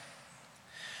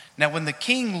Now when the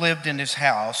king lived in his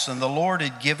house, and the Lord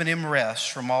had given him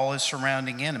rest from all his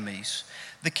surrounding enemies,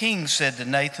 the king said to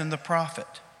Nathan the prophet,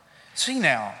 "See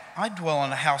now, I dwell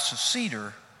in a house of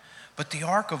cedar, but the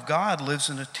ark of God lives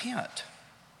in a tent."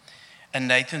 And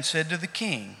Nathan said to the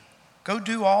king, "Go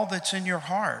do all that's in your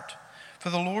heart, for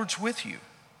the Lord's with you."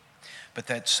 But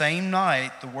that same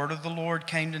night the word of the Lord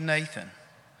came to Nathan.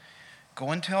 "Go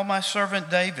and tell my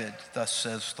servant David, thus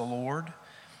says the Lord,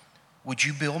 would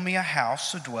you build me a house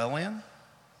to dwell in?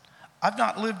 I've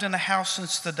not lived in a house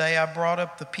since the day I brought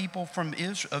up the people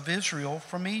of Israel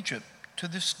from Egypt to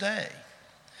this day,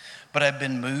 but I've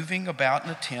been moving about in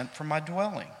a tent for my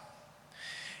dwelling.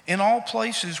 In all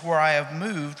places where I have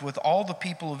moved with all the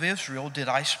people of Israel, did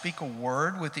I speak a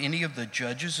word with any of the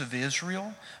judges of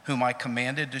Israel, whom I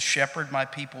commanded to shepherd my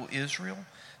people Israel,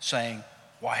 saying,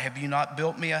 'Why have you not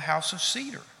built me a house of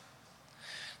cedar?'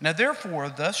 Now therefore,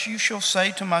 thus you shall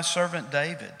say to my servant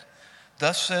David,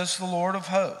 thus says the Lord of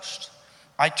hosts,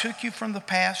 I took you from the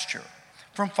pasture,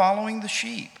 from following the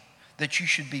sheep, that you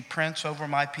should be prince over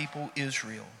my people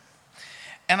Israel.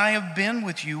 And I have been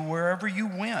with you wherever you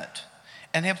went,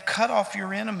 and have cut off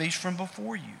your enemies from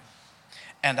before you.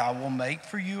 And I will make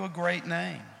for you a great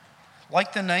name,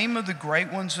 like the name of the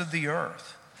great ones of the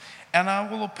earth. And I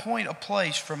will appoint a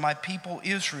place for my people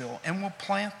Israel, and will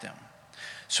plant them,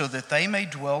 so that they may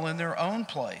dwell in their own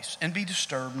place and be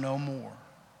disturbed no more.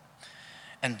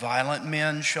 And violent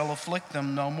men shall afflict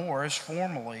them no more as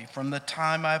formerly, from the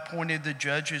time I appointed the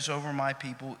judges over my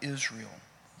people Israel.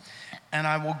 And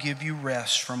I will give you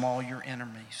rest from all your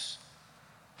enemies.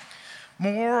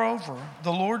 Moreover,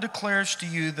 the Lord declares to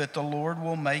you that the Lord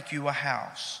will make you a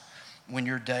house. When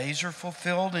your days are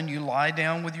fulfilled and you lie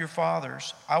down with your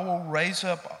fathers, I will raise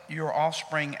up your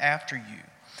offspring after you,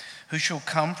 who shall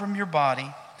come from your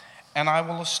body, and I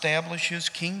will establish his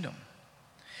kingdom.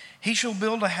 He shall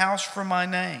build a house for my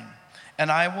name,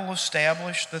 and I will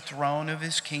establish the throne of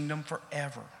his kingdom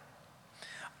forever.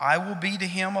 I will be to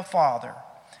him a father,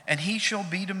 and he shall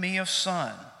be to me a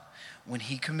son. When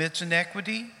he commits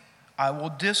iniquity, I will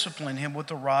discipline him with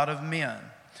the rod of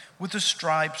men, with the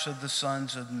stripes of the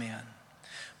sons of men.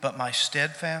 But my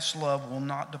steadfast love will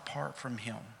not depart from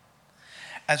him,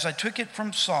 as I took it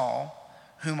from Saul,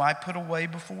 whom I put away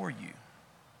before you.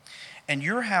 And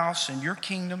your house and your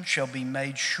kingdom shall be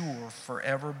made sure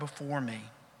forever before me.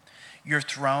 Your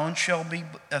throne shall be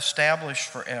established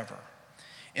forever.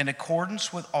 In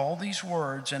accordance with all these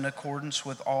words, in accordance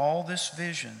with all this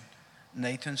vision,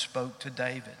 Nathan spoke to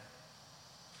David.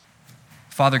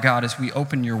 Father God, as we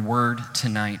open your word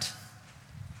tonight,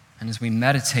 and as we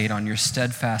meditate on your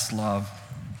steadfast love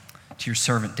to your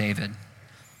servant David,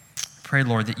 pray,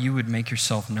 Lord, that you would make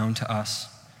yourself known to us.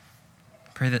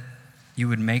 Pray that you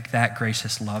would make that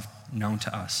gracious love known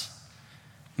to us.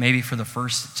 Maybe for the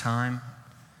first time,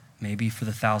 maybe for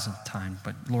the 1,000th time,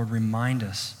 but Lord, remind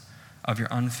us of your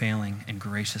unfailing and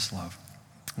gracious love.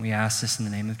 We ask this in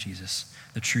the name of Jesus,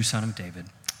 the true Son of David.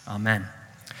 Amen.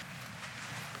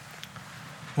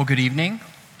 Well, good evening.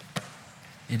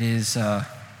 It is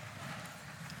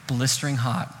blistering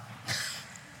hot,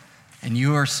 and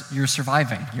you're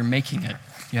surviving. You're making it.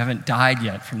 You haven't died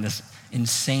yet from this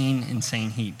insane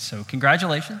heat. So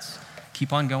congratulations.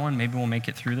 Keep on going. Maybe we'll make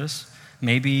it through this.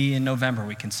 Maybe in November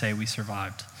we can say we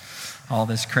survived all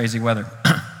this crazy weather.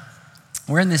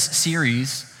 We're in this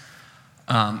series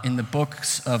in the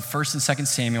books of 1st and 2nd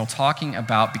Samuel, talking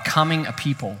about becoming a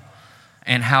people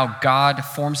and how God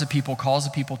forms a people, calls a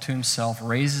people to himself,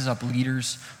 raises up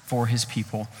leaders for his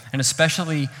people, and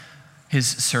especially his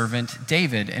servant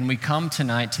David. And we come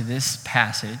tonight to this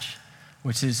passage,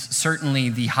 which is certainly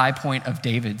the high point of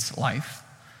David's life,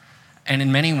 and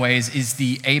in many ways is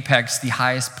the apex, the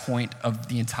highest point of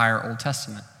the entire Old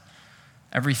Testament.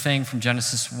 Everything from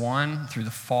Genesis 1 through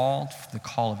the fall, the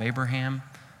call of Abraham,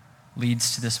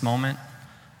 leads to this moment,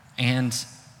 and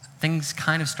things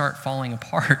kind of start falling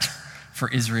apart for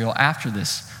Israel after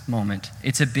this moment.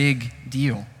 It's a big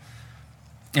deal.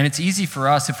 And it's easy for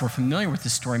us, if we're familiar with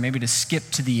this story, maybe to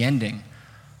skip to the ending.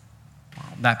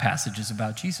 Well, that passage is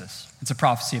about Jesus. It's a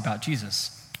prophecy about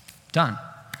Jesus. Done.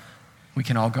 We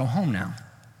can all go home now.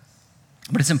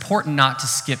 But it's important not to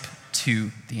skip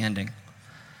to the ending.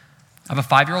 I have a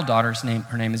 5-year-old daughter.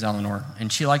 Her name is Eleanor,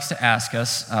 and she likes to ask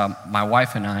us, my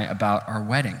wife and I, about our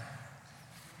wedding.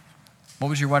 What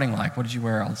was your wedding like? What did you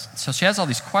wear? So she has all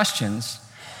these questions,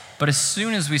 but as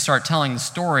soon as we start telling the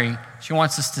story, she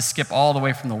wants us to skip all the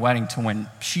way from the wedding to when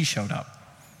she showed up,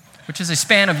 which is a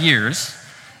span of years,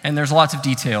 and there's lots of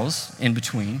details in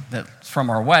between that from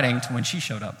our wedding to when she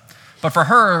showed up. But for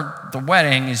her, the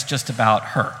wedding is just about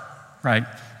her, right?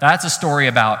 That's a story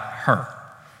about her.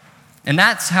 And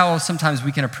that's how sometimes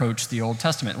we can approach the Old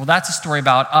Testament. Well, that's a story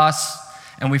about us,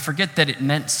 and we forget that it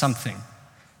meant something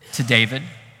to David.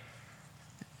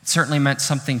 It certainly meant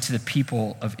something to the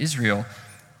people of Israel.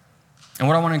 And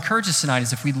what I want to encourage us tonight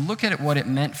is if we look at what it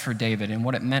meant for David and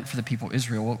what it meant for the people of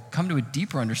Israel, we'll come to a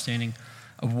deeper understanding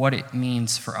of what it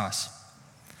means for us.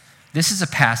 This is a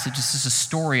passage, this is a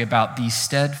story about the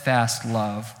steadfast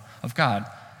love of God.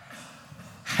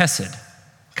 Hesed,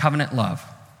 covenant love,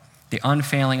 the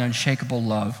unfailing, unshakable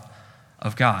love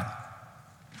of God.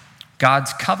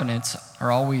 God's covenants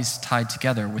are always tied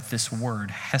together with this word,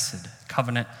 hesed,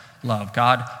 covenant love.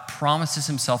 God promises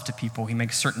himself to people. He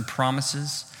makes certain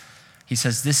promises. He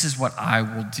says, this is what I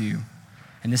will do.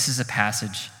 And this is a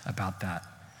passage about that.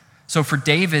 So for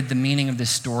David, the meaning of this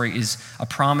story is a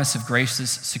promise of gracious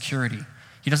security.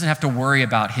 He doesn't have to worry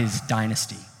about his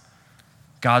dynasty.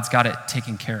 God's got it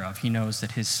taken care of. He knows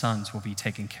that his sons will be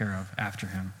taken care of after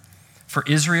him. For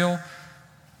Israel,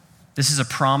 this is a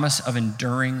promise of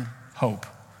enduring hope,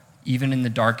 even in the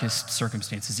darkest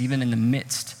circumstances, even in the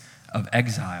midst of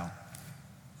exile.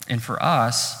 And for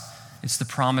us, it's the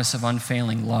promise of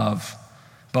unfailing love,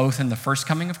 both in the first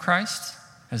coming of Christ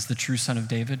as the true Son of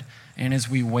David, and as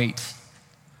we wait,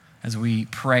 as we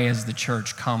pray as the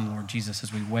church, come, Lord Jesus,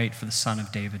 as we wait for the Son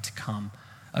of David to come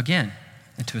again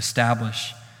and to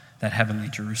establish that heavenly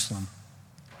Jerusalem.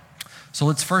 So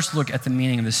let's first look at the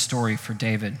meaning of this story for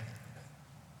David.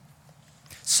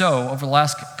 So over the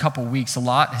last couple weeks, a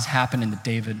lot has happened in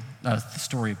the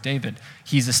story of David.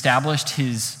 He's established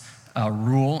his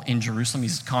rule in Jerusalem.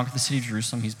 He's conquered the city of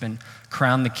Jerusalem. He's been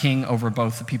crowned the king over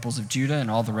both the peoples of Judah and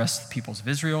all the rest of the peoples of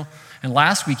Israel. And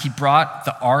last week, he brought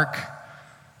the ark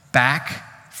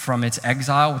back from its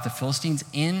exile with the Philistines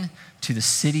into the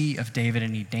city of David,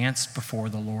 and he danced before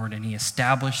the Lord, and he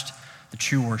established the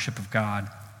true worship of God.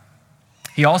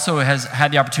 He also has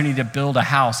had the opportunity to build a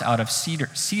house out of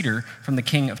cedar from the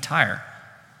king of Tyre.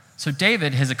 So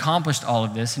David has accomplished all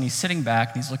of this, and he's sitting back,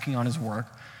 and he's looking on his work.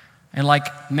 And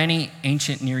like many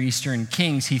ancient Near Eastern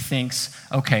kings, he thinks,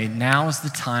 okay, now is the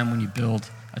time when you build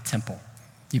a temple.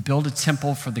 You build a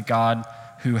temple for the God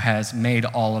who has made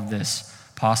all of this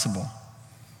possible.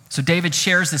 So David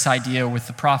shares this idea with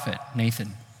the prophet,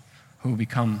 Nathan, who will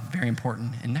become very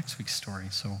important in next week's story.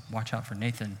 So watch out for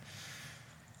Nathan.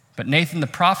 But Nathan the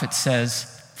prophet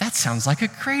says, that sounds like a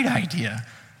great idea.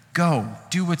 Go,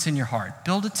 do what's in your heart.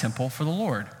 Build a temple for the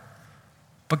Lord.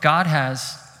 But God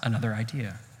has another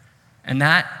idea. And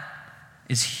that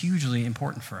is hugely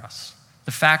important for us.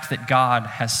 The fact that God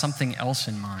has something else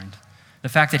in mind. The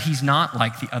fact that he's not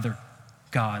like the other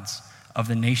gods of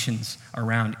the nations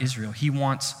around Israel. He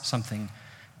wants something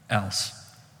else.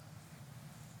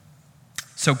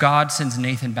 So God sends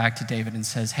Nathan back to David and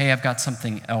says, hey, I've got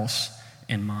something else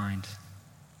in mind.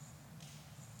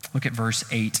 Look at verse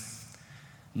 8.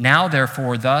 Now,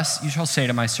 therefore, thus you shall say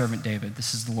to my servant David,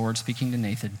 this is the Lord speaking to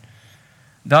Nathan,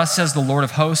 thus says the Lord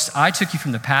of hosts, I took you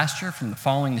from the pasture, from the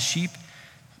following the sheep,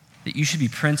 that you should be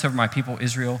prince over my people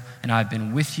Israel, and I have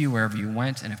been with you wherever you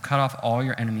went, and have cut off all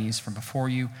your enemies from before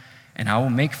you, and I will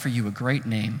make for you a great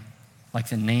name, like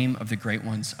the name of the great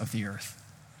ones of the earth.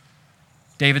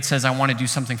 David says, I want to do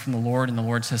something from the Lord, and the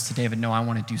Lord says to David, no, I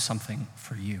want to do something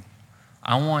for you.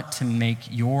 I want to make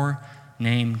your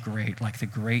name great, like the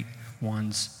great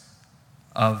ones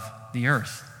of the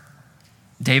earth.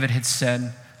 David had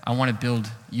said, I want to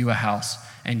build you a house.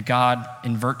 And God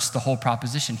inverts the whole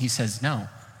proposition. He says, no,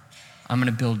 I'm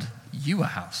going to build you a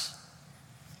house.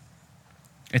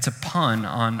 It's a pun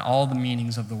on all the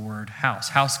meanings of the word house.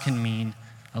 House can mean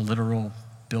a literal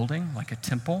building, like a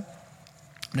temple.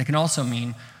 And it can also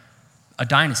mean a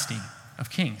dynasty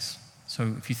of kings.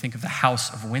 So if you think of the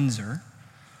House of Windsor,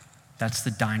 that's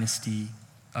the dynasty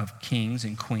of kings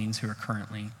and queens who are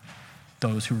currently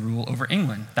those who rule over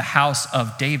England. The House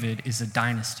of David is a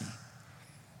dynasty.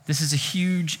 This is a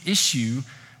huge issue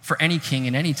for any king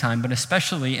in any time, but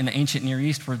especially in the ancient Near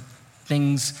East where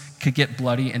things could get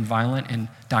bloody and violent and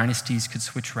dynasties could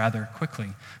switch rather quickly.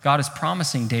 God is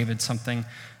promising David something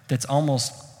that's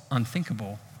almost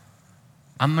unthinkable.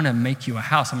 I'm going to make you a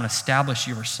house. I'm going to establish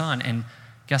your son. And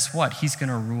guess what? He's going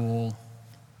to rule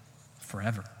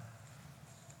forever.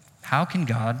 How can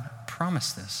God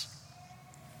promise this?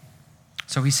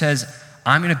 So he says,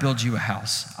 I'm going to build you a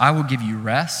house. I will give you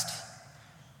rest.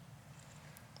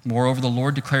 Moreover, the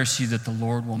Lord declares to you that the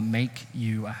Lord will make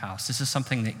you a house. This is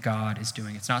something that God is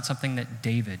doing. It's not something that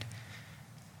David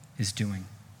is doing.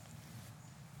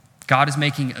 God is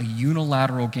making a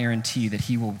unilateral guarantee that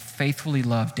he will faithfully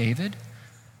love David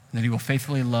and that he will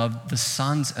faithfully love the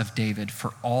sons of David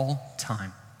for all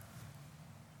time.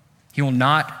 He will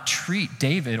not treat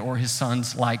David or his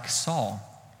sons like Saul.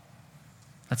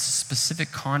 That's a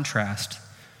specific contrast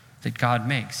that God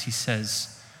makes. He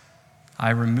says, I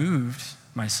removed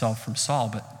myself from Saul,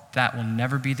 but that will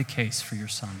never be the case for your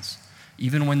sons.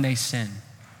 Even when they sin,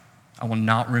 I will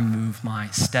not remove my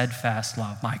steadfast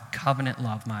love, my covenant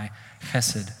love, my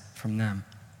chesed from them.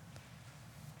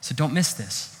 So don't miss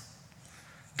this.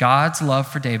 God's love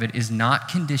for David is not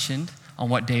conditioned on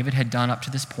what David had done up to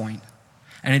this point,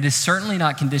 and it is certainly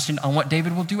not conditioned on what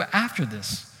David will do after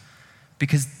this,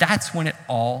 because that's when it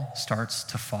all starts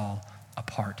to fall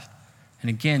apart. And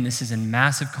again, this is in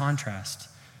massive contrast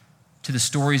to the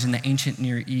stories in the ancient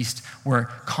Near East where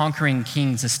conquering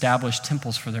kings established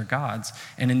temples for their gods.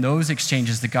 And in those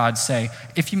exchanges, the gods say,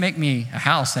 if you make me a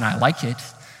house and I like it,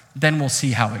 then we'll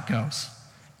see how it goes.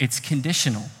 It's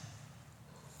conditional.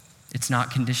 It's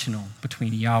not conditional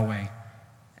between Yahweh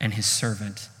and his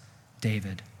servant,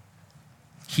 David.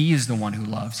 He is the one who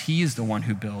loves. He is the one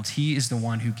who builds. He is the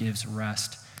one who gives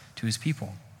rest to his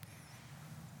people.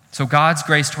 So God's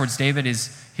grace towards David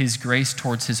is his grace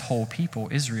towards his whole people,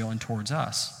 Israel, and towards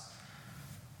us.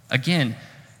 Again,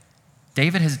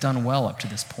 David has done well up to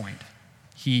this point.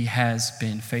 He has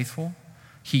been faithful.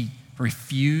 He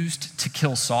refused to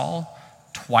kill Saul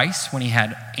twice when he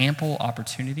had ample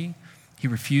opportunity. He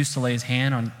refused to lay his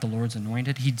hand on the Lord's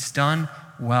anointed. He's done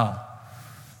well.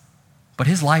 But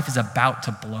his life is about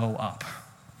to blow up.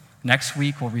 Next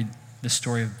week, we'll read the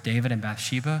story of David and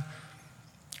Bathsheba.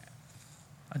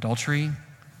 Adultery,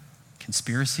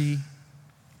 conspiracy,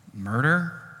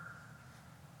 murder.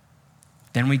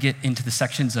 Then we get into the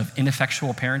sections of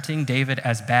ineffectual parenting. David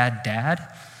as bad dad.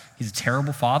 He's a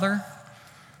terrible father.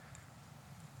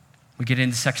 We get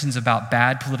into sections about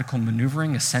bad political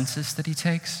maneuvering, a census that he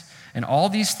takes. And all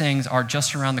these things are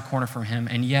just around the corner from him.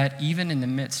 And yet, even in the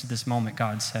midst of this moment,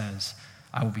 God says,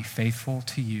 I will be faithful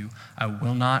to you. I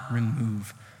will not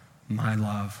remove my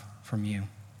love from you.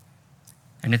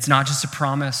 And it's not just a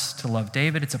promise to love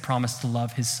David, it's a promise to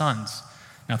love his sons.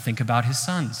 Now think about his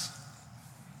sons.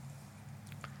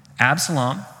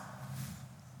 Absalom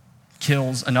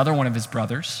kills another one of his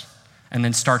brothers and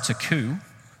then starts a coup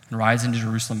and rides into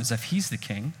Jerusalem as if he's the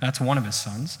king. That's one of his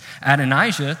sons.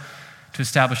 Adonijah, to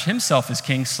establish himself as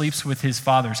king, sleeps with his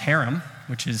father's harem,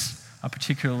 which is a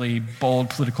particularly bold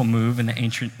political move in the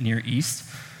ancient Near East.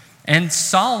 And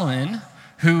Solomon,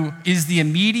 who is the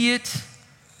immediate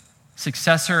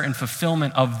successor and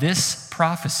fulfillment of this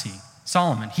prophecy.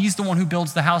 Solomon, he's the one who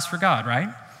builds the house for God, right?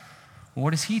 Well,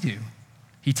 what does he do?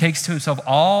 He takes to himself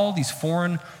all these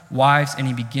foreign wives and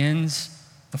he begins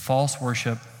the false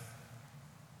worship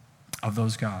of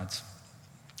those gods.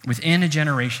 Within a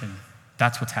generation,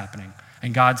 that's what's happening.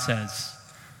 And God says,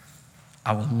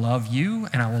 I will love you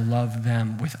and I will love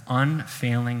them with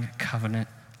unfailing covenant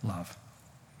love.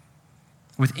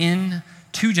 Within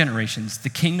 2 generations, the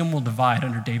kingdom will divide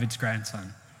under David's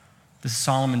grandson. This is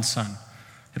Solomon's son.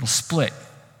 It'll split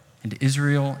into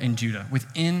Israel and Judah.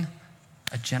 Within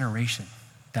a generation,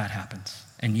 that happens.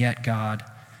 And yet God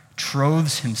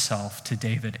troths himself to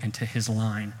David and to his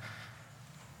line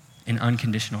in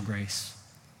unconditional grace.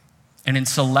 And in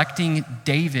selecting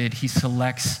David, he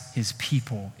selects his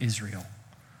people, Israel.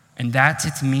 And that's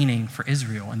its meaning for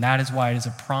Israel. And that is why it is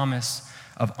a promise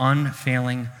of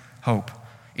unfailing hope.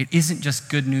 It isn't just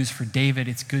good news for David,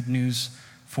 it's good news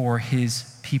for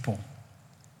his people.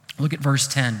 Look at verse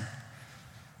 10.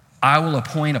 I will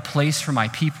appoint a place for my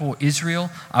people, Israel.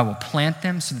 I will plant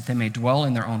them so that they may dwell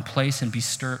in their own place and be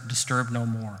disturbed no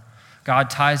more. God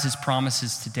ties his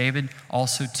promises to David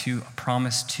also to a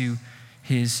promise to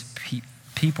his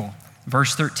people.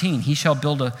 Verse 13, he shall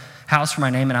build a house for my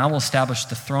name, and I will establish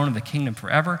the throne of the kingdom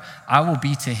forever. I will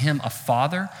be to him a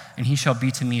father, and he shall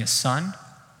be to me a son.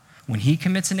 When he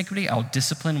commits iniquity, I will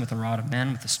discipline with the rod of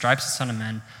men, with the stripes of the Son of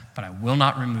Men, but I will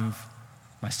not remove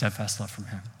my steadfast love from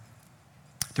him.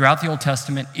 Throughout the Old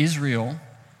Testament, Israel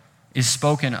is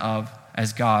spoken of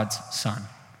as God's son.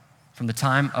 From the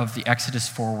time of the Exodus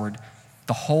forward,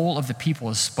 the whole of the people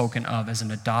is spoken of as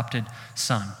an adopted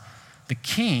son. The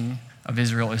king of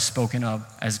Israel is spoken of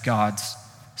as God's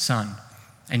son.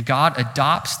 And God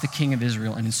adopts the king of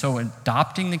Israel, and in so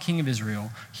adopting the king of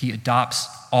Israel, he adopts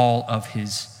all of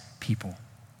his people.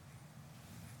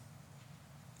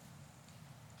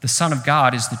 The Son of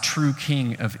God is the true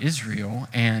king of Israel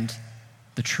and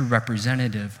the true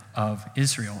representative of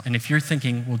Israel. And if you're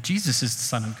thinking, well, Jesus is the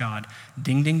Son of God,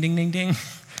 ding, ding, ding, ding, ding,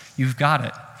 you've got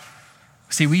it.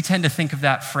 See, we tend to think of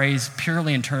that phrase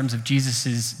purely in terms of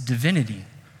Jesus' divinity.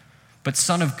 But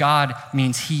Son of God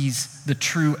means he's the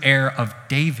true heir of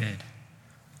David,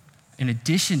 in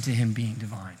addition to him being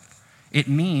divine. It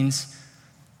means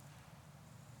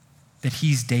that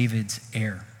he's David's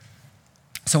heir.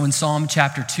 So in Psalm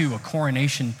chapter 2, a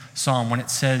coronation psalm, when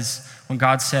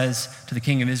God says to the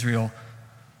king of Israel,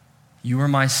 "You are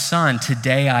my son,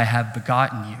 today I have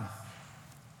begotten you,"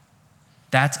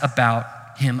 that's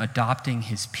about him adopting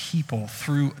his people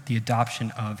through the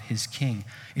adoption of his king.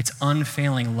 It's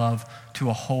unfailing love to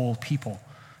a whole people.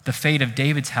 The fate of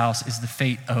David's house is the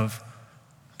fate of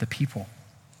the people.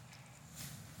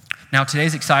 Now,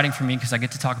 today's exciting for me because I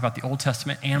get to talk about the Old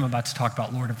Testament and I'm about to talk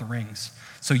about Lord of the Rings.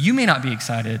 So you may not be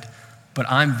excited, but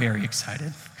I'm very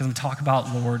excited because I'm talking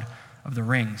about Lord of the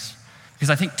Rings.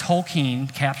 Because I think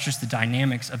Tolkien captures the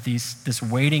dynamics of this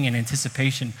waiting and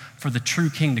anticipation for the true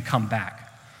king to come back.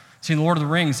 See, in Lord of the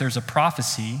Rings, there's a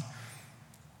prophecy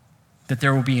that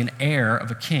there will be an heir of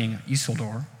a king,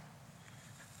 Isildur,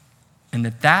 and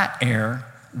that heir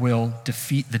will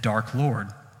defeat the Dark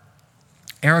Lord,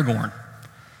 Aragorn.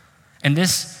 And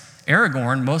this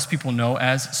Aragorn, most people know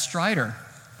as Strider.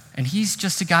 And he's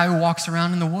just a guy who walks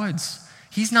around in the woods.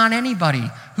 He's not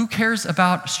anybody. Who cares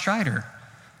about Strider?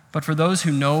 But for those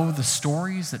who know the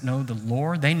stories, that know the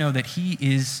lore, they know that he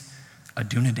is a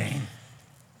Dunedain,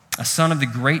 a son of the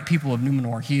great people of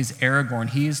Numenor. He is Aragorn.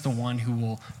 He is the one who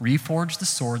will reforge the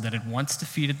sword that had once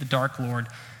defeated the Dark Lord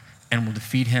and will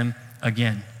defeat him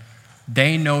again.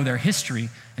 They know their history,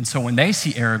 and so when they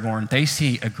see Aragorn, they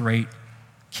see a great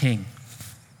king.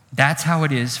 That's how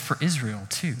it is for Israel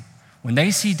too. When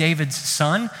they see David's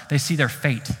son, they see their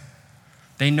fate.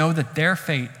 They know that their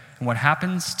fate and what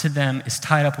happens to them is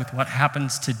tied up with what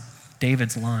happens to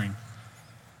David's line.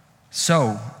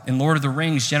 So, in Lord of the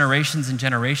Rings, generations and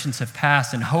generations have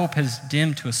passed and hope has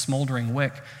dimmed to a smoldering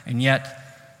wick, and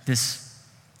yet this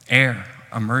heir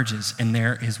emerges and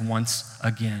there is once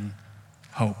again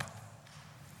hope.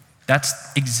 That's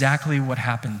exactly what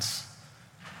happens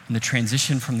in the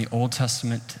transition from the Old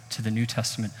Testament to the New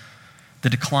Testament. The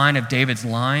decline of David's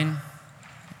line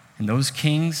and those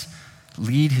kings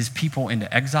lead his people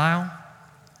into exile,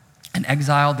 an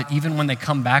exile that even when they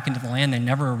come back into the land, they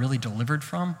never are really delivered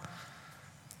from.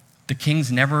 The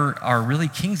kings never are really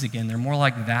kings again. They're more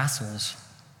like vassals.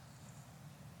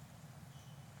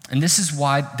 And this is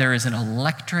why there is an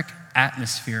electric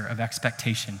atmosphere of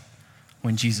expectation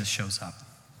when Jesus shows up.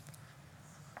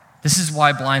 This is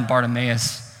why blind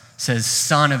Bartimaeus says,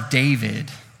 "Son of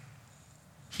David,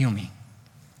 heal me."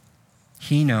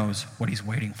 He knows what he's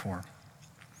waiting for.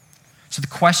 So the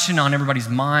question on everybody's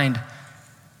mind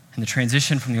in the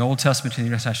transition from the Old Testament to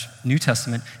the New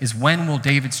Testament is, when will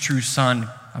David's true son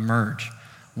emerge?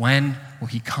 When will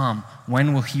he come?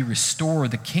 When will he restore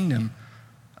the kingdom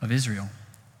of Israel?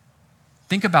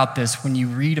 Think about this when you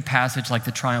read a passage like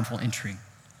the triumphal entry,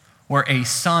 where a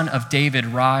son of David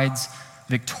rides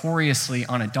victoriously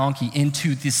on a donkey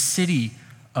into the city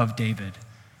of David.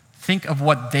 Think of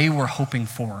what they were hoping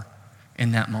for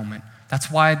in that moment.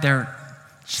 That's why they're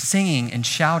singing and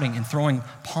shouting and throwing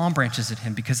palm branches at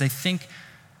him, because they think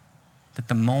that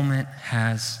the moment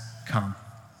has come.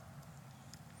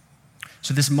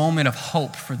 So this moment of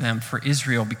hope for them, for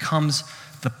Israel, becomes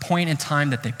the point in time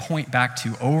that they point back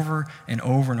to over and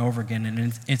over and over again.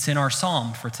 And it's in our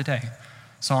psalm for today,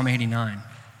 Psalm 89.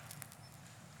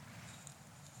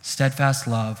 Steadfast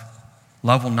love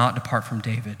will not depart from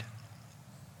David.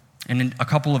 And in a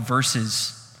couple of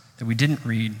verses that we didn't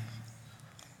read,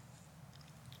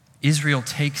 Israel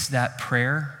takes that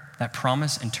prayer, that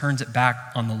promise, and turns it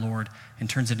back on the Lord and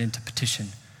turns it into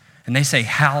petition. And they say,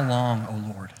 "How long, O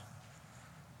Lord?"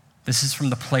 This is from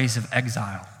the place of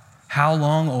exile. "How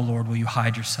long, O Lord, will you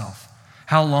hide yourself?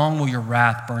 How long will your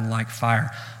wrath burn like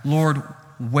fire? Lord,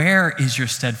 where is your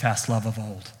steadfast love of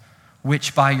old,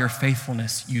 which by your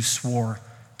faithfulness you swore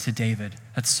to David?"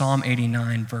 That's Psalm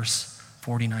 89, verse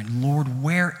 49. Lord,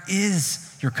 where is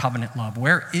your covenant love?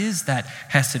 Where is that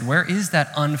hesed? Where is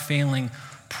that unfailing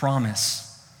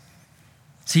promise?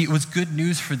 See, it was good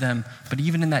news for them, but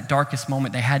even in that darkest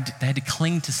moment, they had to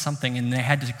cling to something, and they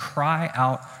had to cry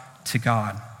out to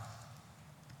God.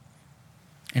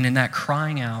 And in that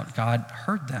crying out, God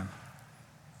heard them.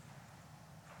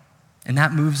 And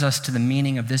that moves us to the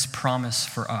meaning of this promise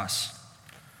for us.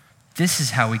 This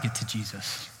is how we get to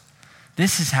Jesus.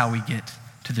 This is how we get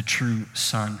to the true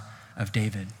Son of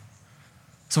David.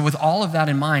 So with all of that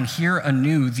in mind, hear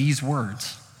anew these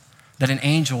words that an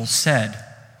angel said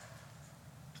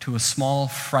to a small,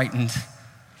 frightened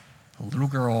little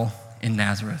girl in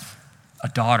Nazareth, a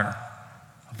daughter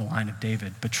of the line of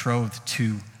David, betrothed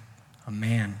to a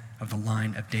man of the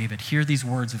line of David. Hear these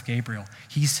words of Gabriel.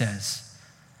 He says,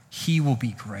 "He will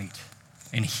be great,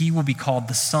 and he will be called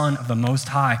the Son of the Most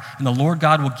High, and the Lord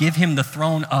God will give him the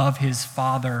throne of his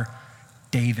father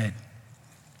David,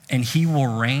 and he will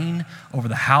reign over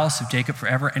the house of Jacob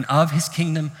forever, and of his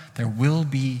kingdom there will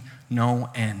be no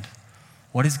end.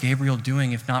 What is Gabriel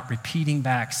doing if not repeating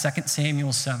back 2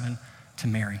 Samuel 7 to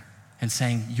Mary and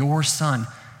saying, your son,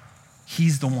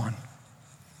 he's the one.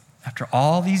 After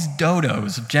all these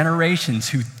dodos of generations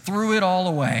who threw it all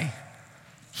away,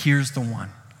 here's the one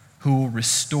who will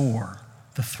restore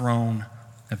the throne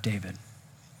of David.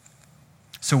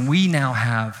 So we now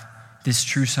have this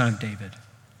true son of David.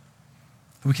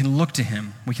 We can look to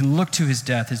him. We can look to his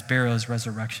death, his burial, his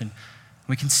resurrection.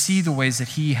 We can see the ways that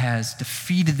he has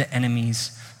defeated the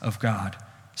enemies of God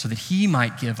so that he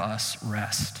might give us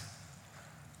rest.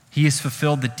 He has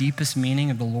fulfilled the deepest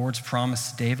meaning of the Lord's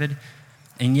promise to David,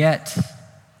 and yet,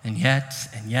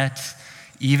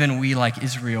 even we like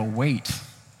Israel wait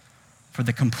for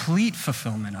the complete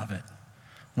fulfillment of it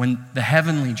when the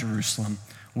heavenly Jerusalem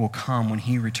will come when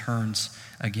he returns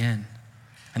again.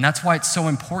 And that's why it's so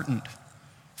important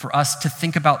for us to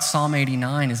think about Psalm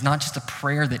 89 as not just a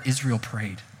prayer that Israel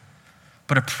prayed,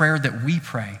 but a prayer that we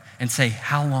pray and say,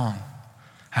 how long?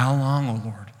 How long, O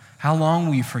Lord? How long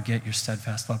will you forget your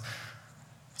steadfast love?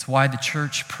 It's why the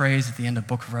church prays at the end of the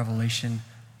book of Revelation,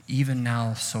 even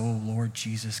now, so Lord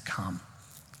Jesus, come.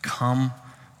 Come,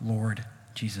 Lord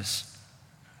Jesus.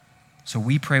 So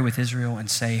we pray with Israel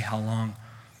and say, how long?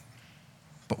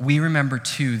 But we remember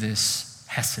too this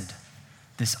hesed,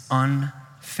 this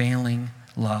unfailing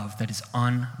love that is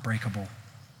unbreakable.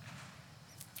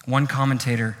 One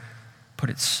commentator put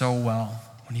it so well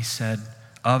when he said,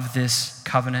 of this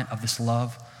covenant, of this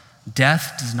love,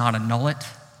 death does not annul it,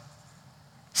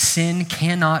 sin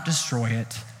cannot destroy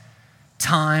it,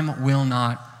 time will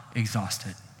not exhaust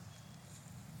it.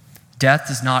 Death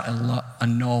does not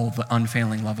annul the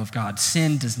unfailing love of God.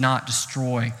 Sin does not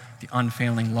destroy the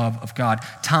unfailing love of God.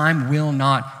 Time will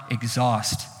not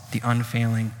exhaust the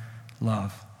unfailing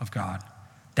love of God.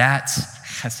 That's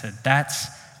chesed. That's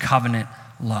covenant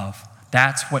love.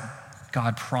 That's what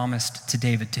God promised to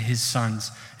David, to his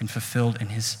sons, and fulfilled in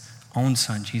his own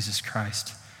son, Jesus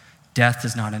Christ. Death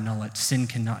does not annul it. Sin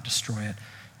cannot destroy it.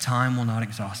 Time will not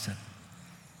exhaust it.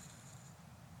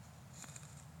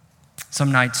 Some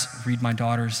nights, read to my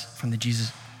daughters from the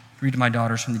Jesus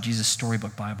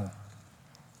Storybook Bible.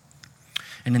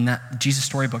 And in that Jesus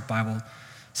Storybook Bible,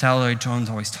 Sally Lloyd Jones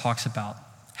always talks about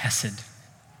hesed.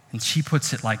 And she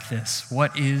puts it like this: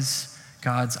 what is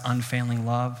God's unfailing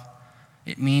love?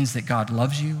 It means that God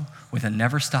loves you with a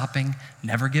never stopping,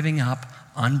 never giving up,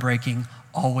 unbreaking,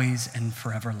 always and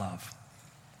forever love.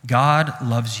 God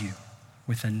loves you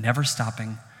with a never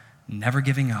stopping, never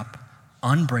giving up,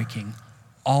 unbreaking,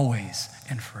 always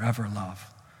and forever love.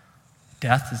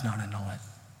 Death does not annul it.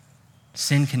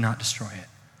 Sin cannot destroy it.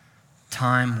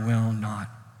 Time will not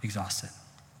exhaust it.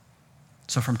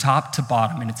 So from top to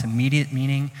bottom, in its immediate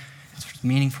meaning, it's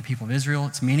meaning for people of Israel,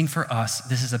 it's meaning for us,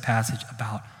 this is a passage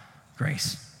about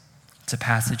grace. It's a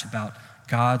passage about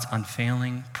God's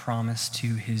unfailing promise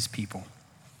to his people.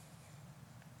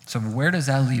 So where does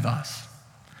that leave us?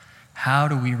 How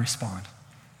do we respond?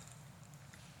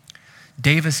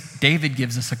 David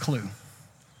gives us a clue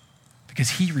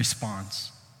because he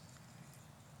responds.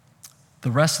 The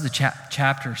rest of the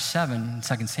chapter 7 in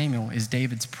 2 Samuel is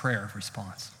David's prayer of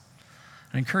response.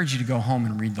 I encourage you to go home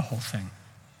and read the whole thing.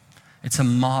 It's a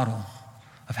model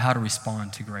of how to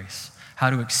respond to grace,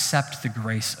 how to accept the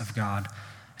grace of God.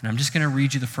 And I'm just going to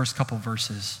read you the first couple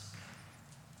verses.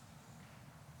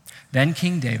 Then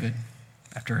King David,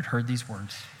 after he had heard these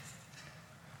words,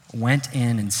 went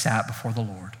in and sat before the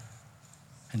Lord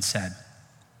and said,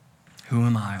 "Who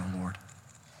am I, O Lord?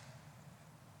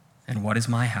 And what is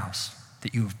my house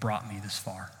that you have brought me this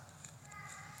far?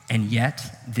 And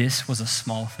yet this was a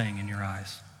small thing in your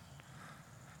eyes.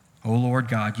 O Lord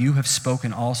God, you have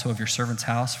spoken also of your servant's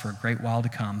house for a great while to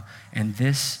come, and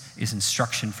this is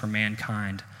instruction for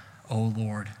mankind, O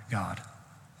Lord God."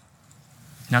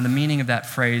 Now, the meaning of that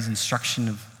phrase,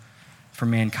 instruction for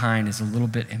mankind, is a little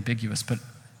bit ambiguous, but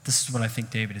this is what I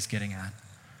think David is getting at.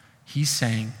 He's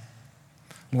saying,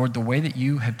 Lord, the way that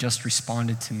you have just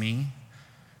responded to me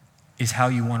is how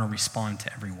you want to respond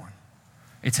to everyone.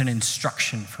 It's an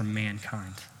instruction for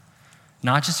mankind.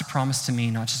 Not just a promise to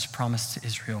me, not just a promise to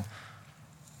Israel,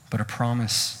 but a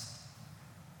promise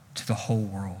to the whole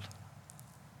world.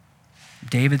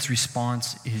 David's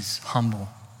response is humble.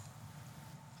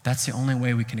 That's the only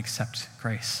way we can accept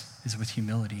grace, is with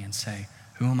humility and say,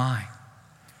 who am I?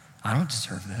 I don't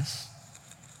deserve this.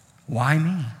 Why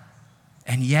me?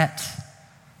 And yet,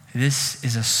 this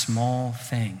is a small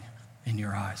thing in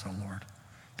your eyes, O Lord,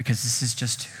 because this is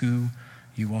just who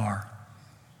you are.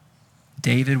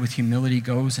 David, with humility,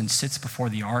 goes and sits before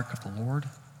the ark of the Lord,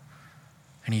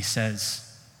 and he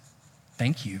says,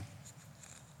 thank you.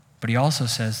 But he also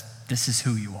says, this is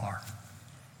who you are.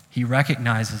 He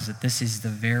recognizes that this is the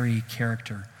very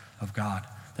character of God,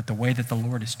 that the way that the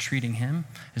Lord is treating him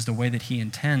is the way that he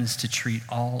intends to treat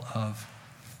all of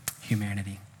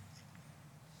humanity.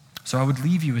 So I would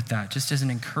leave you with that just as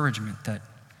an encouragement that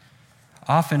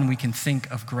often we can think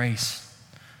of grace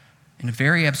in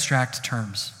very abstract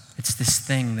terms. It's this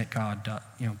thing that God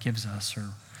gives us, or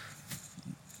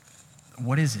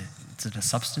what is it? Is it a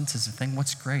substance? Is it a thing?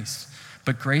 What's grace?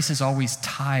 But grace is always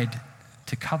tied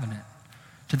to covenant,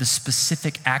 to the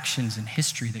specific actions in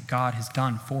history that God has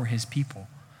done for his people.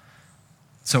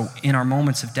 So in our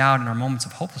moments of doubt, in our moments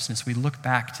of hopelessness, we look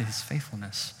back to his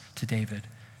faithfulness to David,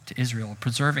 to Israel,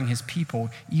 preserving his people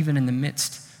even in the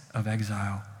midst of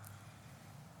exile.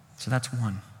 So that's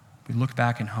one. We look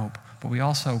back in hope, but we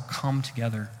also come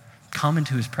together, come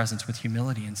into his presence with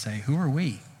humility and say, who are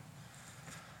we?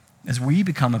 As we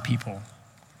become a people,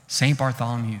 St.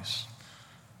 Bartholomew's,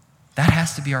 that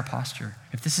has to be our posture.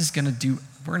 If this is we're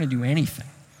going to do anything,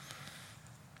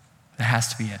 that has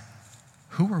to be it.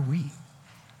 Who are we?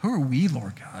 Who are we,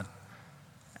 Lord God?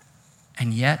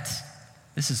 And yet,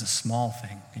 this is a small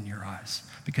thing in your eyes,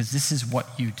 because this is what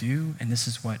you do and this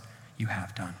is what you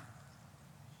have done.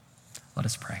 Let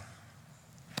us pray.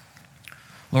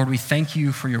 Lord, we thank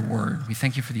you for your word. We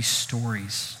thank you for these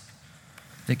stories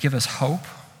that give us hope,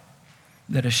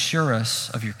 that assure us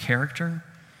of your character,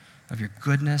 of your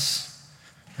goodness,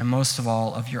 and most of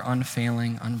all, of your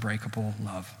unfailing, unbreakable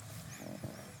love.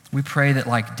 We pray that,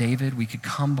 like David, we could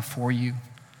come before you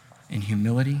in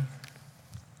humility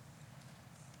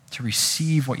to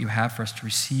receive what you have for us, to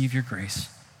receive your grace,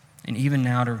 and even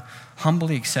now to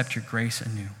humbly accept your grace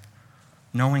anew,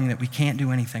 knowing that we can't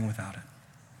do anything without it.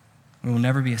 We will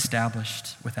never be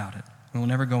established without it. We will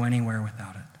never go anywhere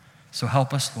without it. So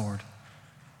help us, Lord.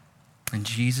 In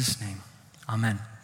Jesus' name, amen.